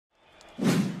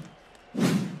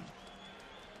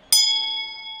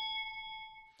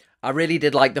I really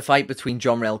did like the fight between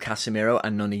Jonrel Casemiro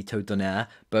and Nonito Donaire,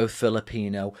 both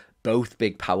Filipino, both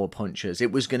big power punchers.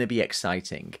 It was going to be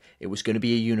exciting. It was going to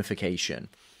be a unification.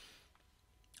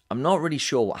 I'm not really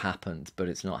sure what happened, but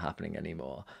it's not happening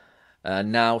anymore.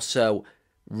 So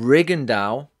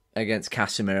Rigondeaux against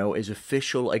Casemiro is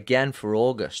official again for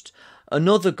August.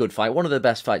 Another good fight, one of the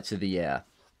best fights of the year.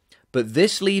 But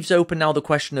this leaves open now the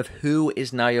question of who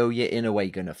is Naoya Inoue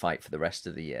going to fight for the rest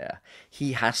of the year.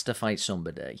 He has to fight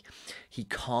somebody. He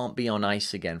can't be on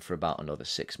ice again for about another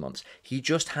 6 months. He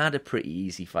just had a pretty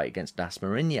easy fight against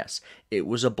Dasmariñas. It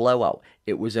was a blowout.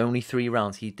 It was only 3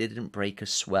 rounds. He didn't break a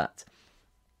sweat.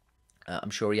 I'm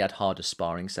sure he had harder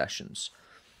sparring sessions.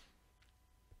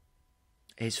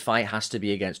 His fight has to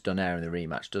be against Donaire in the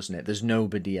rematch, doesn't it? There's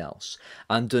nobody else.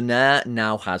 And Donaire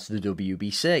now has the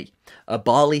WBC.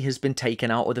 Bali has been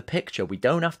taken out of the picture. We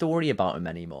don't have to worry about him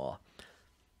anymore.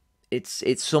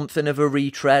 It's something of a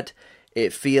retread.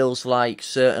 It feels like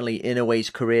certainly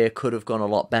Inoue's career could have gone a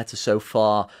lot better so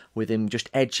far, with him just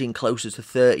edging closer to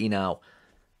 30 now.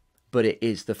 But it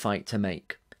is the fight to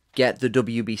make. Get the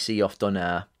WBC off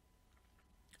Donaire.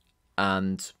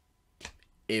 And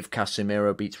if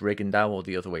Casemiro beats Rigondeaux or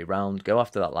the other way round, go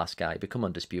after that last guy, become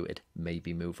undisputed,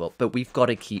 maybe move up. But we've got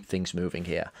to keep things moving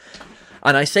here.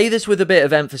 And I say this with a bit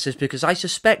of emphasis because I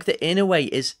suspect that Inoue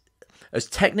is, as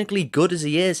technically good as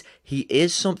he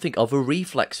is something of a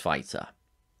reflex fighter.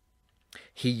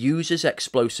 He uses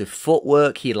explosive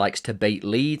footwork, he likes to bait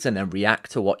leads and then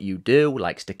react to what you do,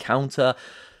 likes to counter.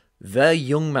 They're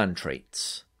young man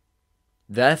traits.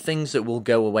 They're things that will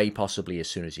go away possibly as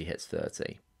soon as he hits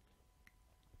 30.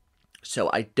 So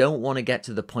I don't want to get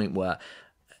to the point where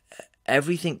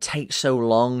everything takes so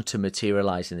long to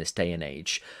materialize in this day and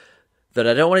age that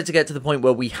I don't want it to get to the point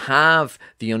where we have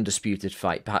the undisputed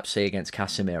fight, perhaps say against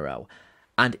Casemiro,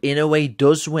 and Inoue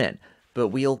does win, but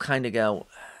we all kind of go,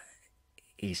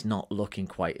 he's not looking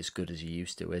quite as good as he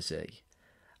used to, is he?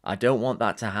 I don't want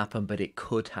that to happen, but it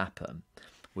could happen.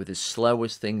 With as slow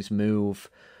as things move,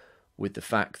 with the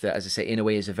fact that, as I say,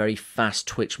 Inoue is a very fast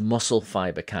twitch muscle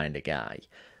fiber kind of guy.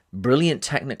 Brilliant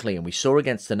technically, and we saw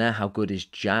against Donaire how good his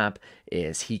jab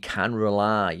is. He can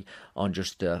rely on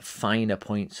just the finer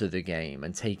points of the game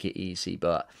and take it easy,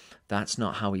 but that's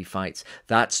not how he fights.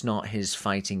 That's not his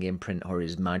fighting imprint or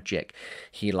his magic.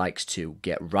 He likes to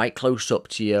get right close up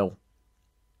to you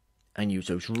and use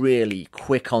those really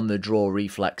quick on the draw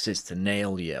reflexes to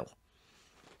nail you.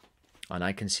 And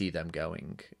I can see them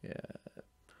going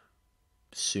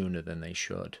sooner than they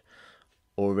should.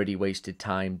 Already wasted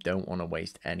time, don't want to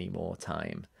waste any more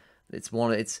time.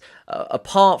 It's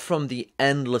apart from the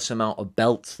endless amount of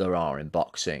belts there are in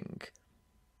boxing,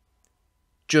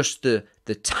 just the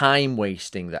time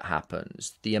wasting that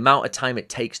happens, the amount of time it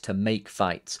takes to make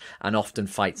fights, and often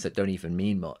fights that don't even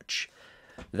mean much,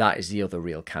 that is the other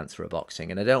real cancer of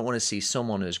boxing. And I don't want to see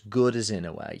someone as good as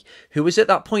Inoue, who is at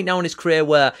that point now in his career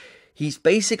where he's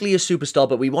basically a superstar,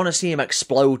 but we want to see him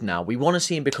explode now. We want to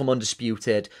see him become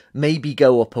undisputed, maybe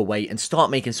go up a weight and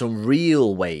start making some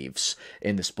real waves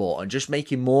in the sport and just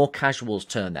making more casuals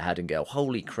turn their head and go,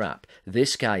 holy crap,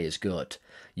 this guy is good.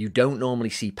 You don't normally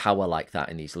see power like that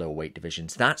in these lower weight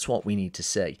divisions. That's what we need to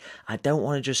see. I don't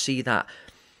want to just see that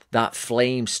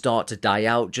flame start to die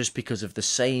out just because of the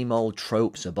same old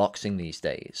tropes of boxing these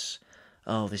days.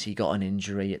 Oh, he got an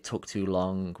injury, it took too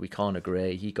long, we can't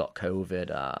agree, he got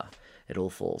COVID, it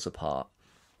all falls apart.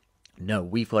 No,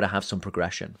 we've got to have some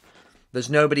progression. There's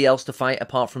nobody else to fight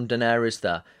apart from Donaire, is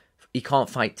there? He can't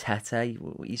fight Tete,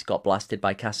 he's got blasted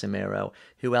by Casemiro.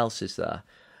 Who else is there?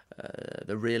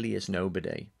 There really is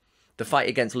nobody. The fight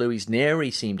against Luis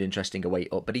Neri seemed interesting a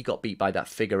weight up, but he got beat by that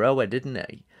Figueroa, didn't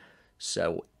he?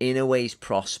 So, Inoue's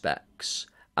prospects.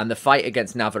 And the fight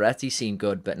against Navarrete seemed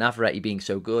good, but Navarrete being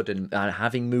so good and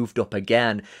having moved up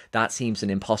again, that seems an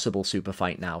impossible super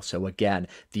fight now. So again,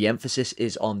 the emphasis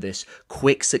is on this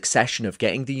quick succession of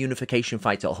getting the unification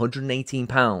fight to 118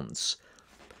 pounds,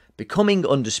 becoming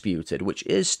undisputed, which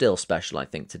is still special, I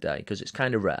think, today, because it's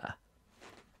kind of rare.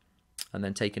 And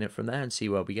then taking it from there and see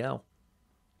where we go.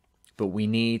 But we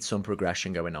need some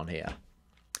progression going on here.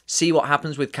 See what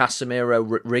happens with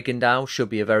Casemiro Rigondeaux. Should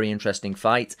be a very interesting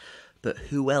fight. But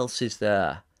who else is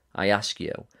there, I ask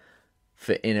you,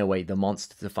 for Inoue, the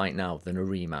monster to fight now, than a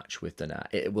rematch with Donaire?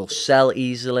 It will sell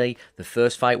easily. The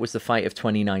first fight was the fight of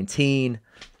 2019.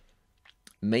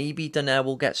 Maybe Donaire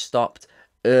will get stopped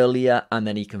earlier, and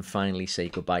then he can finally say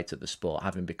goodbye to the sport,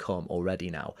 having become already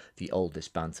now the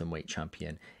oldest bantamweight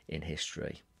champion in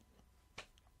history.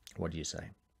 What do you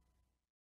say?